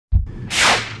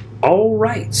All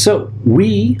right, so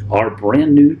we are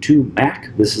brand new to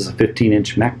Mac. This is a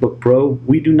 15-inch MacBook Pro.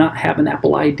 We do not have an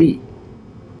Apple ID.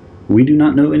 We do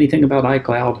not know anything about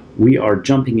iCloud. We are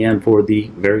jumping in for the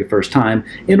very first time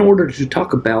in order to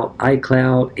talk about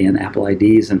iCloud and Apple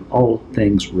IDs and all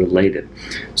things related.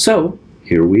 So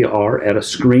here we are at a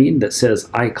screen that says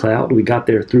iCloud. We got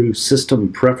there through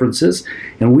System Preferences,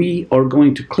 and we are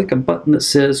going to click a button that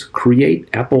says Create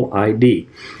Apple ID.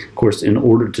 Of course, in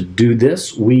order to do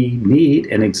this, we need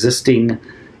an existing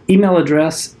email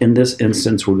address. In this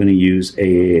instance, we're going to use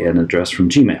an address from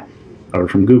Gmail or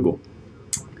from Google.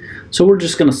 So we're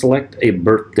just going to select a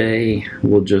birthday.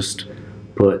 We'll just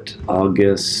put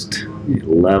August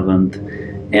 11th,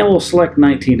 and we'll select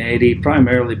 1980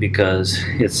 primarily because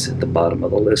it's at the bottom of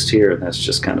the list here, and that's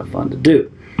just kind of fun to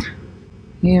do.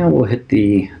 And we'll hit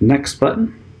the next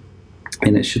button,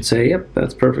 and it should say, yep,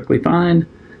 that's perfectly fine.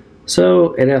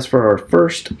 So it asks for our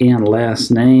first and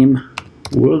last name.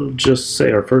 We'll just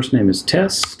say our first name is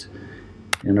Test,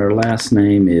 and our last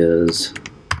name is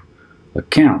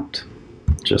Account.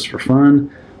 Just for fun,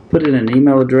 put in an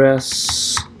email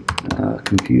address,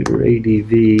 computer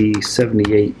ADV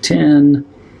 7810.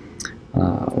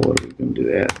 What are we going to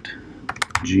do at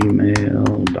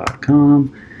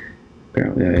gmail.com?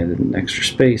 Apparently I added an extra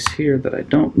space here that I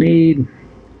don't need.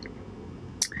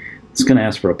 It's going to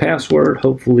ask for a password.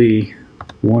 Hopefully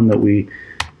one that we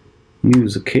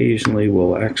use occasionally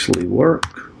will actually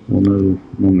work. We'll know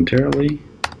momentarily.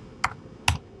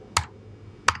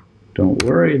 Don't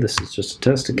worry, this is just a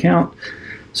test account,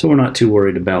 so we're not too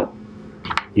worried about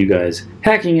you guys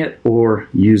hacking it or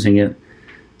using it.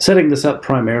 Setting this up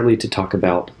primarily to talk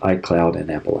about iCloud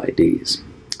and Apple IDs.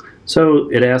 So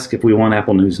it asks if we want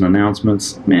Apple News and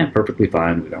announcements. Perfectly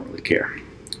fine, we don't really care.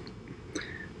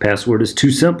 Password is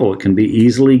too simple, it can be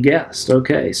easily guessed.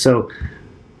 Okay, so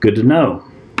good to know.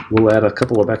 We'll add a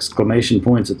couple of exclamation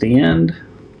points at the end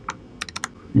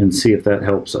and see if that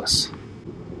helps us.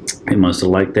 It must have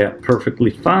liked that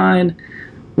perfectly fine.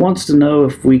 Wants to know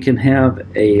if we can have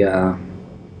a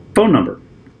phone number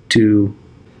to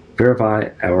verify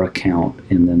our account,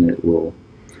 and then it will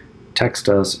text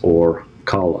us or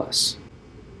call us.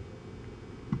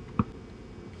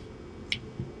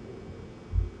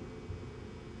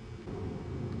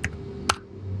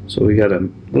 So we got a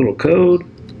little code.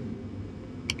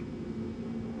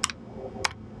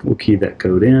 We'll key that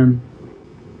code in.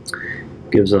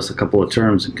 Gives us a couple of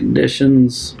terms and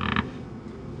conditions.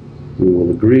 We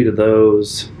will agree to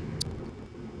those.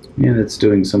 And it's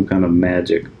doing some kind of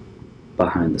magic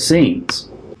behind the scenes.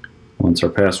 Wants our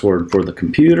password for the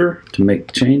computer to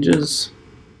make changes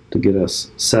to get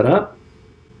us set up.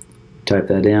 Type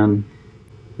that in.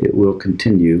 It will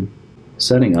continue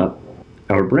setting up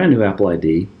our brand new Apple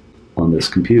ID on this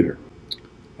computer.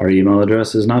 Our email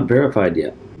address is not verified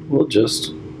yet. We'll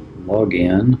just log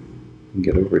in and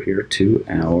get over here to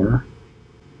our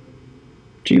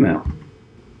Gmail.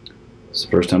 It's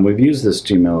the first time we've used this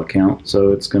Gmail account,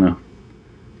 so it's going to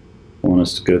want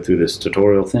us to go through this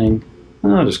tutorial thing.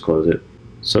 I'll just close it.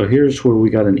 So here's where we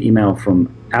got an email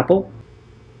from Apple.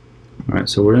 Alright,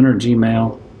 so we're in our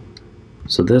Gmail.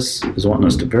 So this is wanting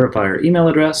us to verify our email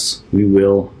address. We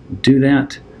will do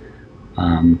that.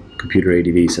 Computer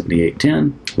ADV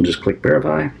 7810. We'll just click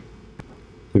verify.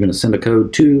 We're going to send a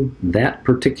code to that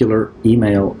particular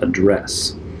email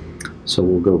address. So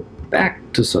we'll go back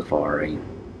to Safari,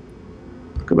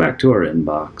 go back to our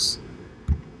inbox.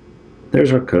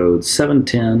 There's our code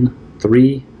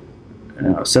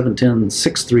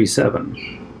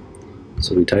 710-637.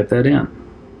 So we type that in.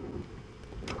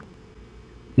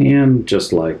 And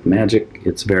just like magic,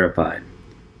 it's verified.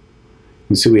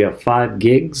 You see we have 5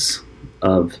 gigs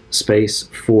of space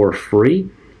for free.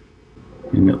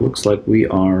 And it looks like we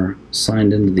are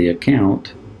signed into the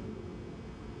account,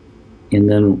 and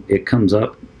then it comes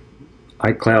up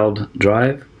iCloud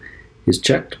Drive is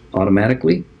checked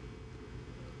automatically.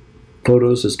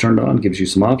 Photos is turned on, gives you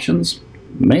some options.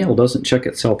 Mail doesn't check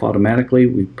itself automatically.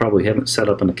 We probably haven't set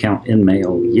up an account in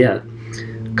Mail yet.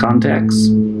 Contacts,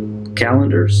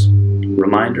 calendars,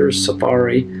 reminders,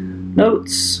 Safari,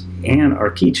 notes, and our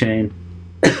keychain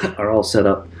are all set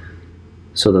up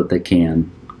so that they can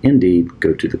indeed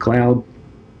go to the cloud.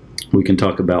 We can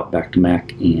talk about Back to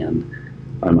Mac and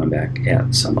Find My Mac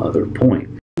at some other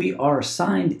point. We are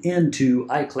signed into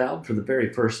iCloud for the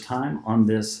very first time on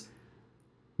this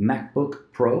MacBook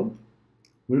Pro.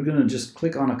 We're going to just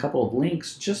click on a couple of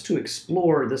links just to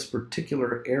explore this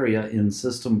particular area in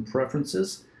System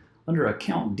Preferences. Under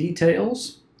Account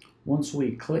Details, once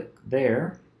we click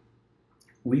there,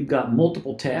 we've got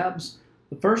multiple tabs.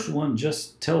 The first one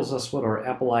just tells us what our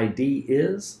Apple ID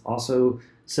is, also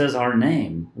says our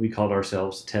name. We called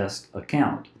ourselves Test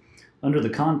Account. Under the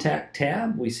Contact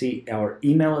tab, we see our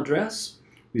email address.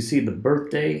 We see the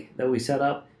birthday that we set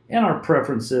up and our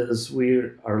preferences. We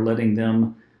are letting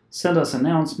them send us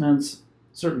announcements,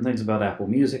 certain things about Apple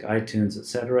Music, iTunes,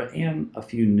 etc., and a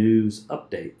few news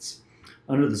updates.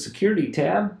 Under the Security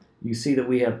tab, you see that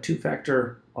we have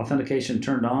two-factor authentication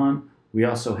turned on. We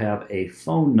also have a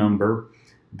phone number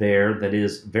there that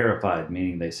is verified,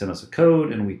 meaning they sent us a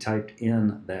code and we typed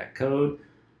in that code.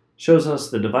 Shows us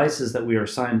the devices that we are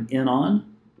signed in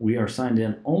on. We are signed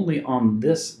in only on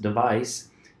this device.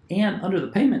 And under the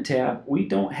Payment tab, we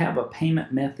don't have a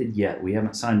payment method yet. We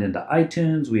haven't signed into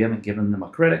iTunes. We haven't given them a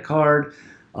credit card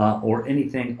or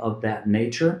anything of that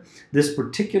nature. This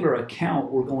particular account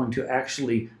we're going to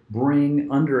actually bring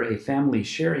under a family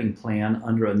sharing plan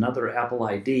under another Apple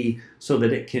ID so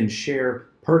that it can share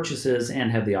purchases and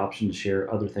have the option to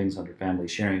share other things under family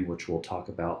sharing, which we'll talk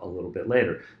about a little bit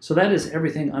later. So that is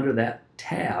everything under that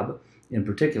tab in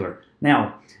particular.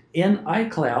 Now, in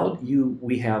iCloud,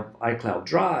 we have iCloud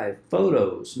Drive,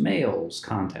 Photos, Mails,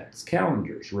 Contacts,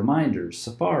 Calendars, Reminders,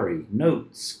 Safari,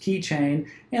 Notes, Keychain,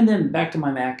 and then back to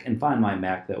my Mac and Find My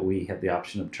Mac that we have the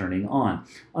option of turning on.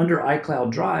 Under iCloud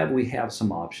Drive, we have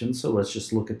some options, so let's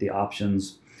just look at the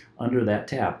options under that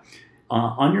tab.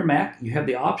 On your Mac, you have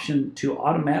the option to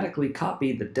automatically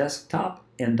copy the desktop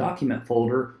and document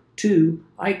folder to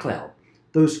iCloud.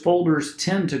 Those folders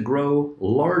tend to grow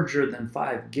larger than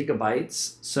 5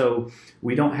 gigabytes, so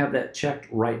we don't have that checked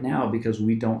right now because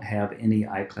we don't have any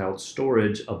iCloud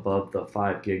storage above the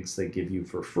 5 gigs they give you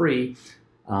for free.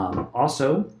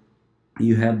 Also,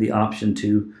 you have the option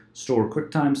to store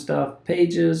QuickTime stuff,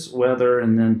 pages, weather,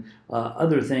 and then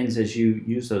other things as you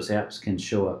use those apps can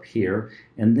show up here.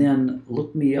 And then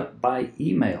look me up by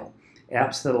email.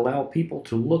 Apps that allow people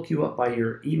to look you up by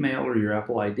your email or your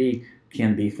Apple ID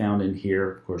can be found in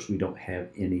here. Of course, we don't have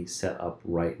any set up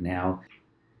right now.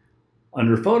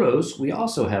 Under Photos, we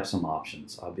also have some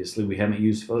options. Obviously, we haven't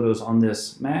used Photos on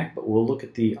this Mac, but we'll look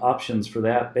at the options for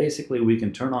that. Basically, we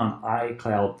can turn on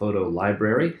iCloud Photo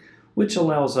Library, which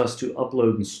allows us to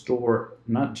upload and store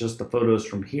not just the photos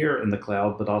from here in the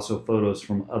cloud, but also photos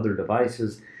from other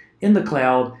devices in the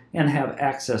cloud and have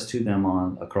access to them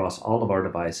across all of our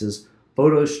devices.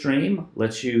 Photo Stream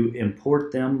lets you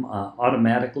import them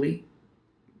automatically.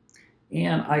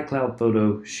 And iCloud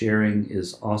Photo Sharing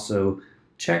is also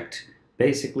checked.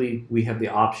 Basically, we have the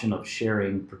option of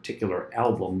sharing particular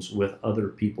albums with other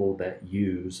people that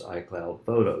use iCloud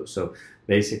Photos. So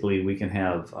basically, we can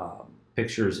have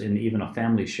pictures in even a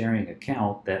family sharing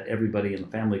account that everybody in the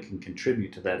family can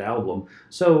contribute to that album.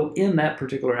 So in that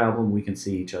particular album, we can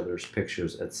see each other's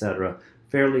pictures, etc.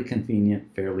 Fairly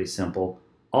convenient, fairly simple,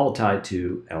 all tied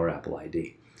to our Apple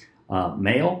ID.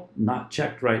 Mail, not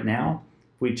checked right now.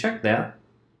 If we check that,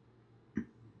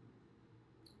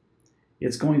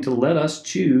 it's going to let us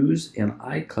choose an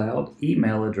iCloud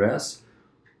email address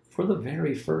for the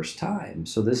very first time.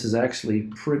 So this is actually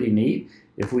pretty neat.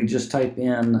 If we just type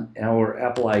in our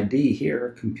Apple ID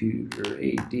here, computer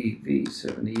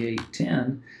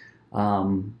ADV7810,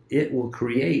 it will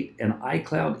create an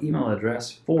iCloud email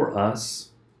address for us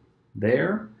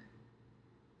there.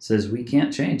 It says we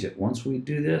can't change it. Once we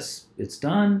do this, it's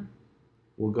done.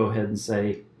 We'll go ahead and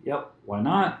say, yep, why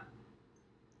not?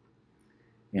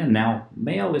 And now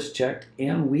mail is checked,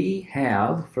 and we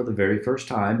have, for the very first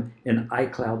time, an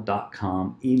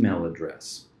iCloud.com email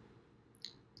address.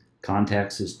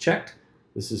 Contacts is checked.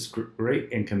 This is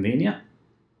great and convenient.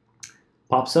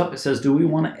 Pops up, it says, do we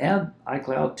want to add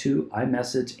iCloud to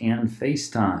iMessage and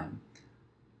FaceTime?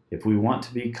 If we want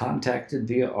to be contacted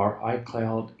via our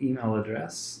iCloud email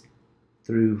address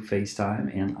through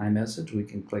FaceTime and iMessage, we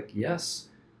can click yes,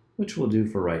 which we'll do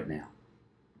for right now.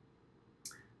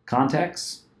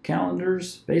 Contacts,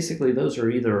 calendars, basically those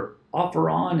are either off or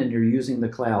on and you're using the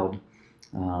cloud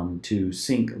to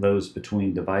sync those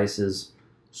between devices.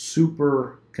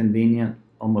 Super convenient.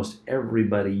 Almost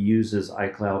everybody uses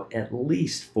iCloud at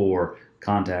least for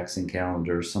contacts and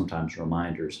calendars, sometimes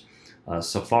reminders.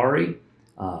 Safari,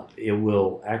 it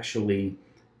will actually,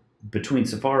 between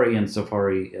Safari and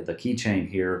Safari, the keychain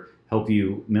here, help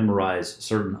you memorize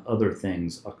certain other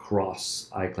things across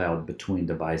iCloud between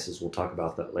devices. We'll talk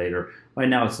about that later. Right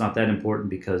now it's not that important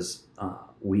because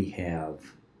we have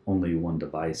only one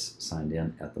device signed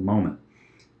in at the moment.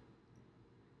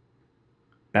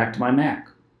 Back to my Mac.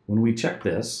 When we check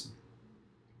this,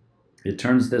 it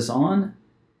turns this on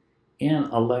and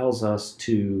allows us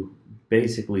to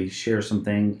basically share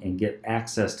something and get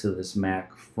access to this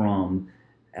Mac from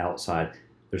outside.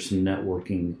 There's some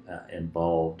networking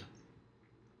involved,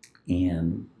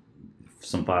 and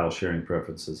some file sharing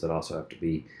preferences that also have to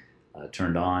be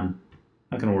turned on.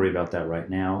 Not going to worry about that right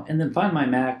now. And then Find My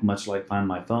Mac, much like Find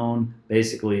My Phone,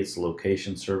 basically it's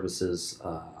location services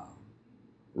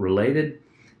related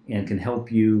and can help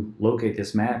you locate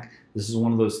this Mac. This is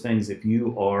one of those things, if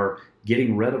you are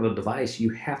getting rid of a device, you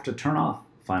have to turn off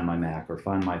Find My Mac or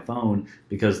Find My Phone,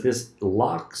 because this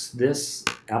locks this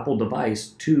Apple device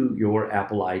to your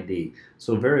Apple ID.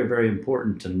 So very, very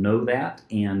important to know that,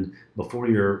 and before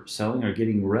you're selling or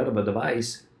getting rid of a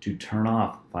device, to turn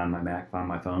off Find My Mac, Find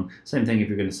My Phone. Same thing if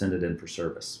you're going to send it in for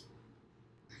service.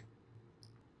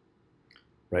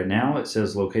 Right now it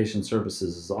says location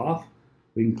services is off.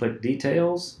 We can click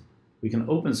details. We can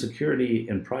open security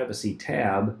and privacy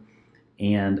tab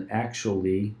and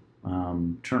actually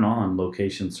turn on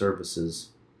location services.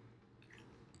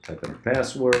 Type in our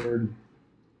password.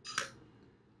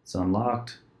 It's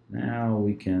unlocked. Now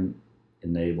we can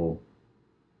enable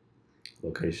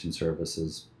location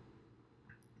services.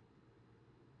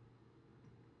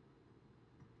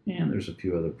 And there's a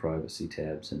few other privacy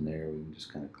tabs in there. We can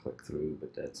just kind of click through,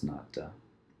 but that's not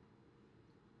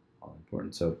all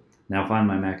important. So now Find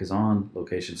My Mac is on,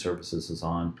 location services is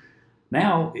on.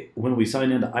 Now, when we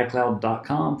sign into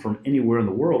iCloud.com from anywhere in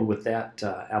the world with that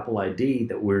Apple ID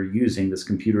that we're using, this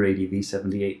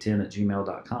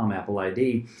computeradv7810@gmail.com Apple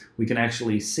ID, we can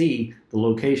actually see the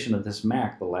location of this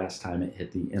Mac the last time it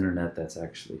hit the internet. That's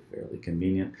actually fairly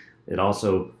convenient. It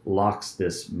also locks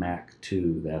this Mac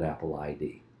to that Apple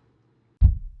ID.